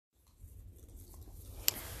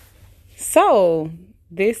So,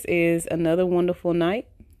 this is another wonderful night,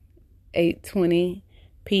 8:20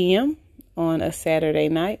 p.m. on a Saturday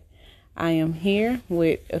night. I am here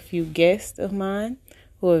with a few guests of mine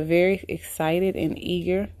who are very excited and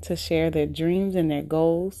eager to share their dreams and their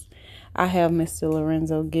goals. I have Mr.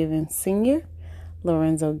 Lorenzo Givens Sr.,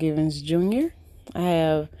 Lorenzo Givens Jr., I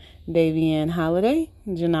have Davian Holiday,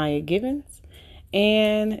 Janiyah Givens,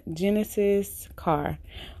 and Genesis Carr.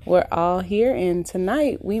 We're all here, and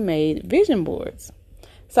tonight we made vision boards.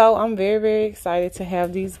 So I'm very, very excited to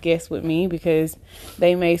have these guests with me because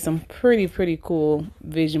they made some pretty cool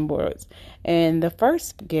vision boards. And the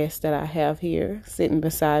first guest that I have here sitting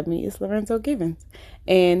beside me is Lorenzo Givens.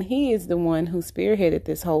 And he is the one who spearheaded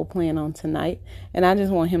this whole plan on tonight. And I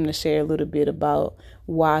just want him to share a little bit about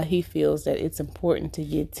why he feels that it's important to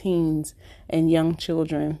get teens and young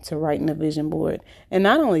children to write in a vision board. And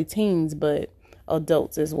not only teens, but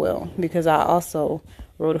adults as well, because I also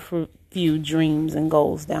wrote a few dreams and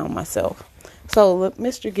goals down myself. So, look,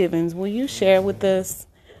 Mr. Givens, will you share with us,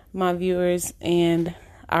 my viewers, and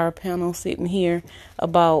our panel sitting here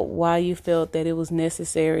about why you felt that it was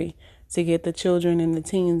necessary to get the children and the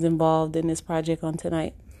teens involved in this project on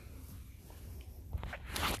tonight?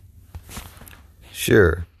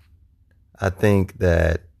 Sure. I think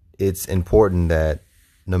that it's important that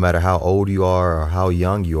no matter how old you are or how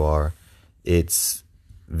young you are, it's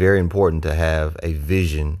very important to have a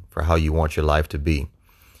vision for how you want your life to be.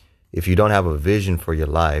 If you don't have a vision for your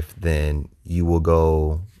life, then you will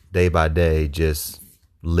go day by day just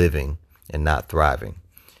living and not thriving.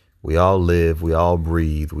 We all live, we all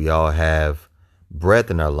breathe, we all have breath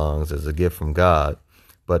in our lungs as a gift from God.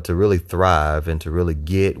 But to really thrive and to really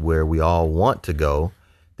get where we all want to go,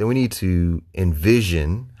 then we need to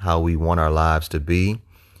envision how we want our lives to be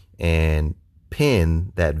and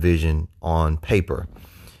pen that vision on paper.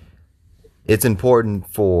 It's important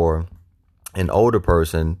for an older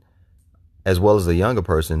person as well as a younger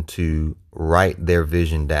person to write their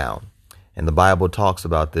vision down. And the Bible talks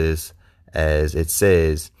about this as it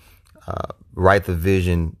says, write the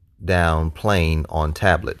vision down plain on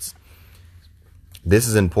tablets. This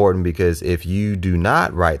is important because if you do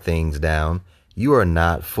not write things down, you are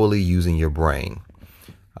not fully using your brain.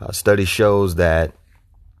 Study shows that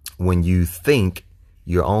when you think,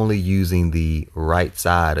 you're only using the right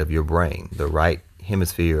side of your brain, the right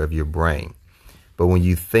hemisphere of your brain. But when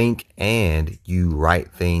you think and you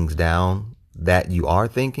write things down that you are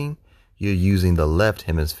thinking, you're using the left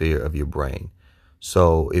hemisphere of your brain.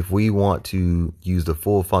 So if we want to use the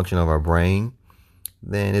full function of our brain,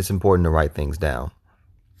 then it's important to write things down.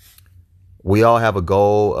 We all have a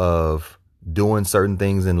goal of doing certain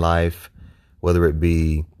things in life, whether it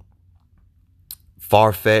be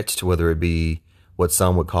far-fetched, whether it be what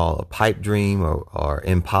some would call a pipe dream or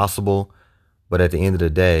impossible. But at the end of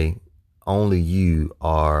the day, only you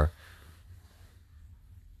are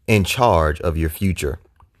in charge of your future.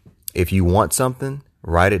 If you want something,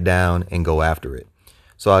 write it down and go after it.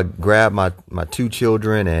 So I grabbed my two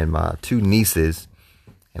children and my two nieces,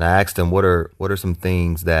 and I asked them, what are some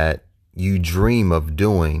things that you dream of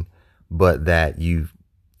doing, but that you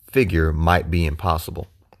figure might be impossible?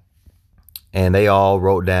 And they all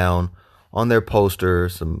wrote down on their poster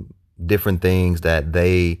some different things that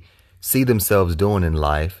they see themselves doing in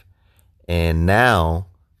life. And now,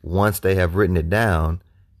 once they have written it down,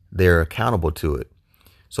 they're accountable to it.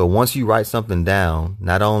 So once you write something down,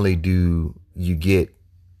 not only do you get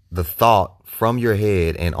the thought from your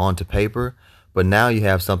head and onto paper, but now you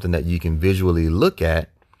have something that you can visually look at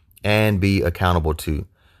and be accountable to.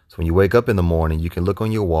 So when you wake up in the morning, you can look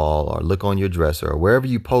on your wall or look on your dresser or wherever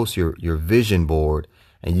you post your vision board,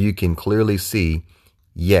 and you can clearly see,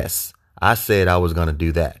 yes, I said I was going to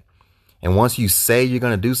do that. And once you say you're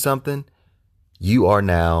going to do something, you are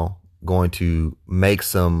now going to make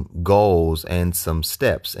some goals and some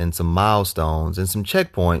steps and some milestones and some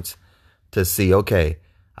checkpoints to see, okay,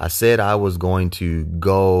 I said I was going to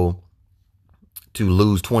go to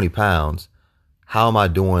lose 20 pounds. How am I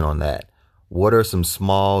doing on that? What are some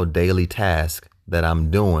small daily tasks that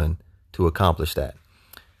I'm doing to accomplish that?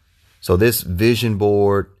 So this vision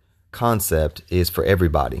board concept is for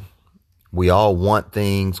everybody. We all want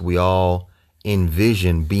things. We all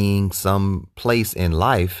envision being some place in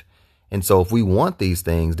life. And so if we want these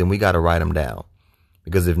things, then we got to write them down,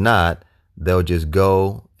 because if not, they'll just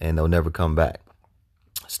go and they'll never come back.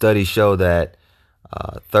 Studies show that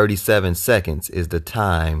 37 seconds is the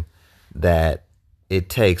time that it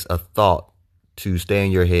takes a thought to stay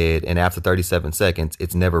in your head. And after 37 seconds,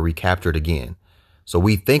 it's never recaptured again. So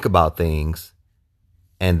we think about things,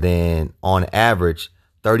 and then on average,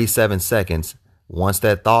 37 seconds Once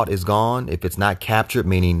that thought is gone, if it's not captured,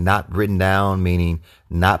 meaning not written down, meaning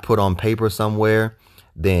not put on paper somewhere,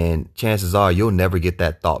 then chances are you'll never get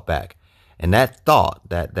that thought back. And that thought,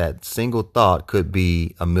 that single thought could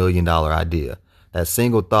be $1 million idea. That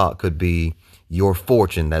single thought could be your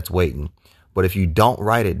fortune that's waiting. But if you don't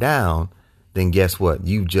write it down, then guess what?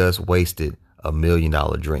 You just wasted $1 million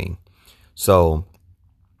dream. So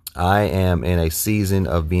I am in a season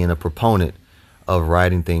of being a proponent of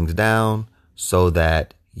writing things down so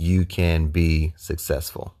that you can be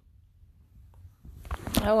successful.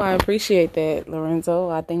 Oh, I appreciate that, Lorenzo.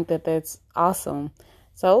 I think that that's awesome.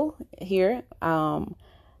 So here, I'll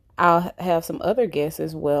have some other guests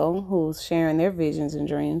as well who's sharing their visions and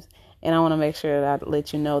dreams. And I want to make sure that I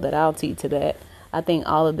let you know that I'll teach to that. I think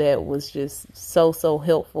all of that was just so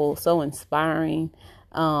helpful, so inspiring.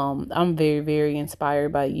 I'm very, very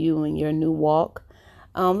inspired by you and your new walk.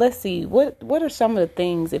 Let's see, what are some of the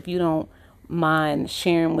things, if you don't mind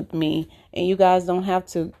sharing with me, and you guys don't have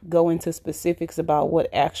to go into specifics about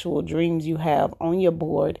what actual dreams you have on your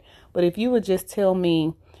board, but if you would just tell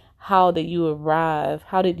me how did you arrive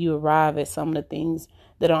at some of the things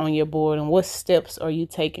that are on your board, and what steps are you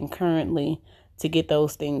taking currently to get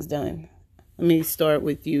those things done? Let me start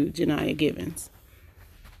with you, Janiyah Givens.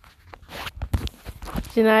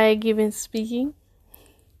 Janiyah Givens speaking.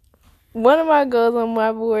 One of my goals on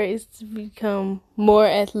my board is to become more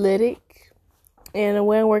athletic. And the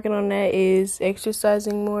way I'm working on that is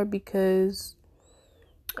exercising more, because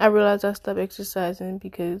I realized I stopped exercising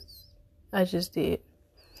because I just did.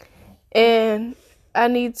 And I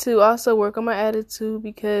need to also work on my attitude,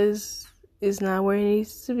 because it's not where it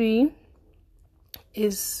needs to be.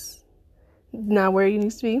 It's not where it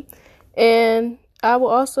needs to be. And I would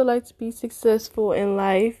also like to be successful in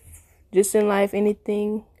life. Just in life,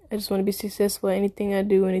 anything. I just want to be successful in anything I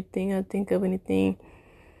do, anything I think of, anything.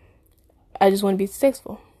 I just want to be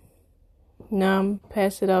successful. Now I'm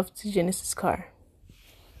pass it off to Genesis Carr.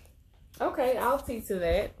 Okay, I'll see to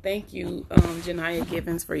that. Thank you, Janiyah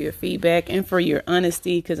Givens, for your feedback and for your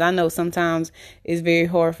honesty, because I know sometimes it's very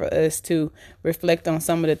hard for us to reflect on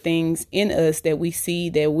some of the things in us that we see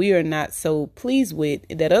that we are not so pleased with,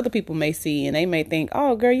 that other people may see, and they may think,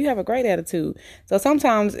 oh, girl, you have a great attitude. So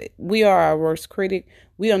sometimes we are our worst critic.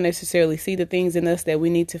 We don't necessarily see the things in us that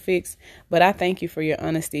we need to fix, but I thank you for your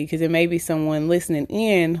honesty, because it may be someone listening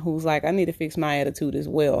in who's like, I need to fix my attitude as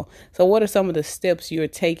well. So what are some of the steps you're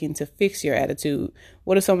taking to fix your attitude?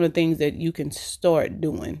 What are some of the things that you can start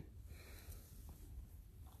doing?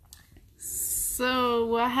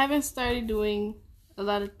 So I haven't started doing a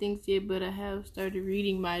lot of things yet, but I have started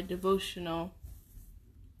reading my devotional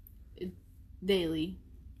daily,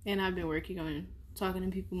 and I've been working on talking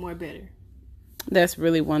to people more better. That's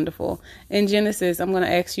really wonderful. And Genesis, I'm going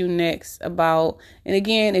to ask you next about, and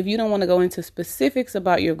again, if you don't want to go into specifics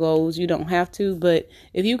about your goals, you don't have to, but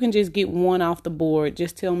if you can just get one off the board,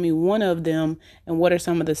 just tell me one of them and what are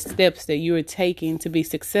some of the steps that you are taking to be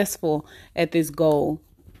successful at this goal.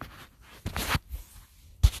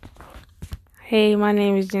 Hey, my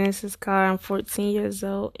name is Genesis Carr. I'm 14 years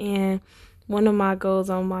old, and one of my goals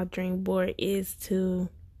on my dream board is to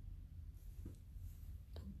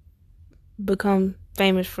become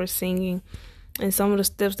famous for singing. And some of the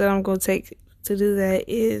steps that I'm going to take to do that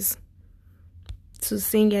is to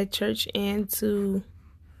sing at church and to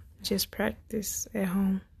just practice at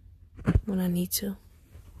home when I need to.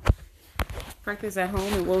 Practice at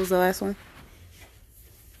home, and what was the last one?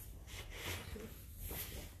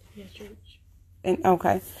 Yeah, church. And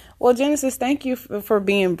okay. Well, Genesis, thank you for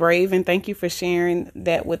being brave, and thank you for sharing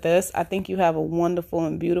that with us. I think you have a wonderful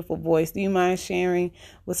and beautiful voice. Do you mind sharing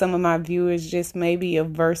with some of my viewers just maybe a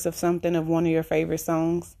verse of something of one of your favorite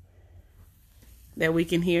songs that we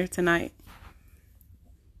can hear tonight?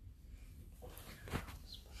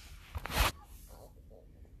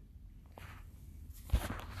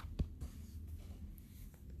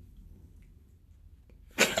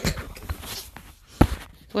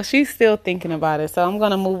 Well, she's still thinking about it, so I'm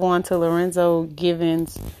going to move on to Lorenzo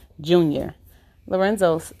Givens Jr.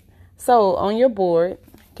 Lorenzo, so on your board,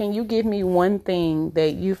 can you give me one thing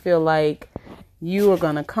that you feel like you are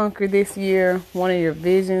going to conquer this year, one of your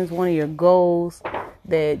visions, one of your goals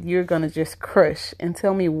that you're going to just crush, and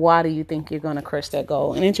tell me why do you think you're going to crush that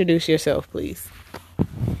goal, and introduce yourself, please.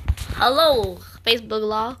 Hello, Facebook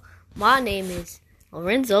Law. My name is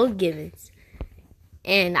Lorenzo Givens.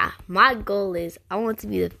 And my goal is I want to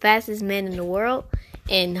be the fastest man in the world.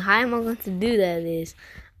 And how am I going to do that is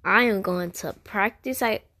I am going to practice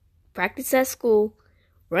at school,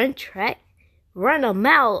 run track, run a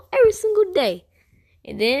mile every single day.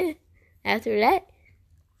 And then after that,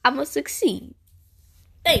 I'm going to succeed.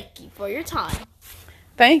 Thank you for your time.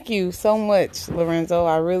 Thank you so much, Lorenzo.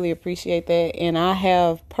 I really appreciate that. And I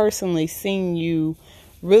have personally seen you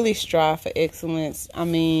really strive for excellence. I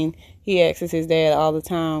mean, he asks his dad all the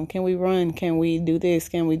time, can we run? Can we do this?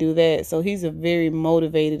 Can we do that? So he's a very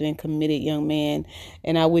motivated and committed young man.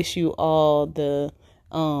 And I wish you all the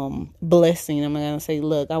blessing. I'm going to say,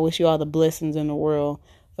 look, I wish you all the blessings in the world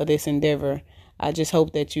for this endeavor. I just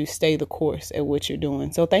hope that you stay the course at what you're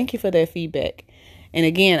doing. So thank you for that feedback. And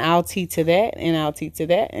again, I'll T to that, and I'll T to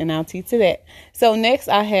that, and I'll T to that. So next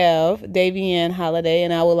I have Davian Holiday,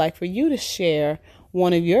 and I would like for you to share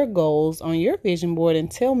one of your goals on your vision board and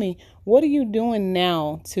tell me, what are you doing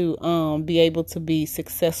now to be able to be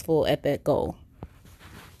successful at that goal?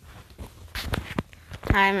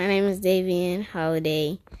 Hi, my name is Davian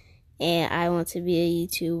Holiday, and I want to be a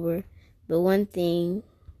YouTuber. But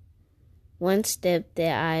one step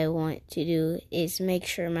that I want to do is make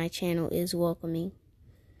sure my channel is welcoming.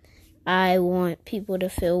 I want people to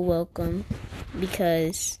feel welcome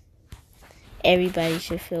because everybody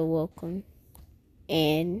should feel welcome.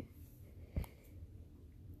 And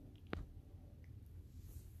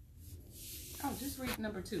just read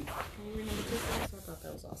number 2. Can you read number 2 for us? I thought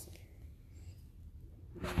that was awesome.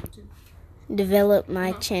 Number 2. Develop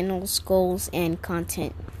my channel's goals and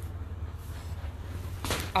content.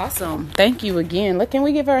 Awesome. Thank you again. Look, can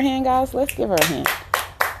we give her a hand, guys? Let's give her a hand.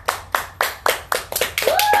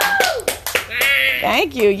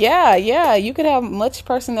 Thank you. Yeah. You could have much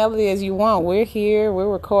personality as you want. We're here. We're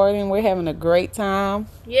recording. We're having a great time.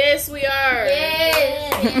 Yes, we are.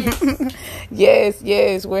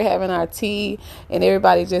 Yes. We're having our tea and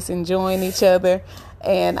everybody just enjoying each other.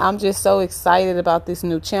 And I'm just so excited about this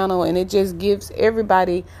new channel. And it just gives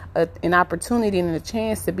everybody an opportunity and a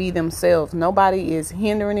chance to be themselves. Nobody is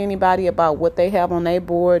hindering anybody about what they have on their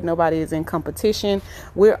board. Nobody is in competition.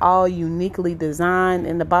 We're all uniquely designed.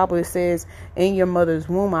 In the Bible, it says, in your mother's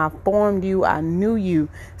womb, I formed you. I knew you.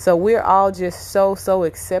 So we're all just so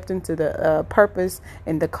accepting to the purpose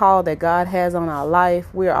and the call that God has on our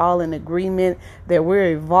life. We're all in agreement that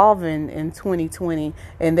we're evolving in 2020.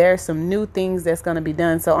 And there are some new things that's going to be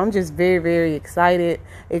done. So I'm just very excited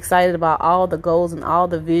about all the goals and all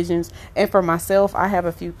the visions. And for myself, I have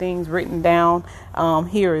a few things written down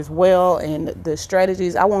here as well, and the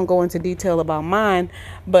strategies. I won't go into detail about mine,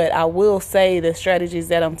 but I will say the strategies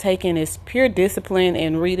that I'm taking is pure discipline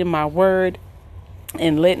and reading my word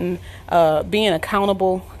and being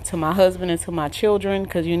accountable to my husband and to my children,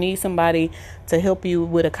 because you need somebody to help you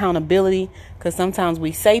with accountability, because sometimes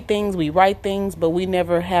we say things, we write things, but we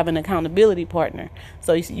never have an accountability partner.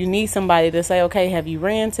 So you need somebody to say, okay, have you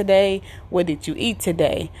ran today? What did you eat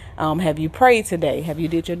today? Have you prayed today? Have you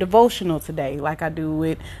did your devotional today? Like I do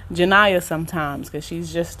with Janiyah sometimes, because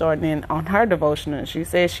she's just starting in on her devotional. She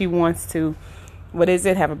says she wants to,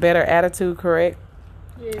 have a better attitude, correct?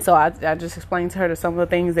 So I just explained to her that some of the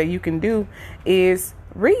things that you can do is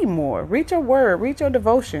read more, read your word, read your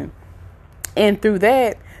devotion. And through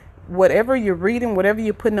that, whatever you're reading, whatever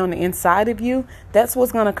you're putting on the inside of you, that's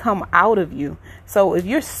what's going to come out of you. So if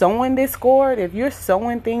you're sowing discord, if you're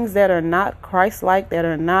sowing things that are not Christ-like, that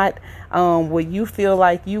are not what you feel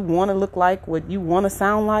like you want to look like, what you want to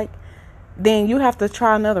sound like, then you have to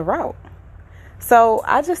try another route. So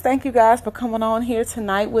I just thank you guys for coming on here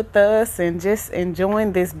tonight with us and just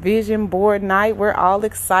enjoying this vision board night. We're all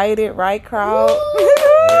excited, right, crowd?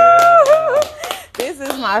 This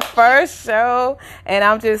is my first show, and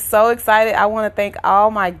I'm just so excited. I want to thank all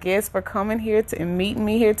my guests for coming here and meeting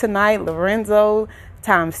me here tonight. Lorenzo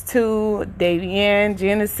 ×2, Davian,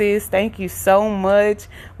 Genesis, thank you so much.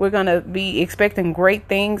 We're going to be expecting great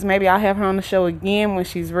things. Maybe I'll have her on the show again when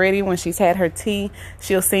she's ready, when she's had her tea.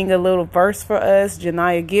 She'll sing a little verse for us.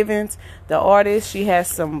 Janiyah Givens, the artist, she has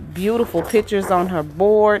some beautiful pictures on her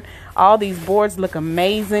board. All these boards look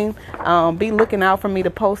amazing. Be looking out for me to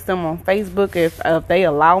post them on Facebook if they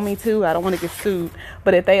allow me to. I don't want to get sued,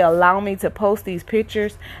 but if they allow me to post these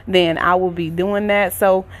pictures, then I will be doing that.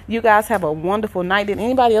 So you guys have a wonderful night. Did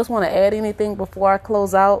anybody else want to add anything before I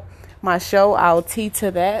close out my show? I'll T to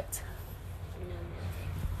that.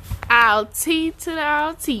 I'll T to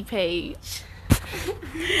our T page.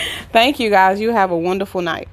 Thank you guys. You have a wonderful night.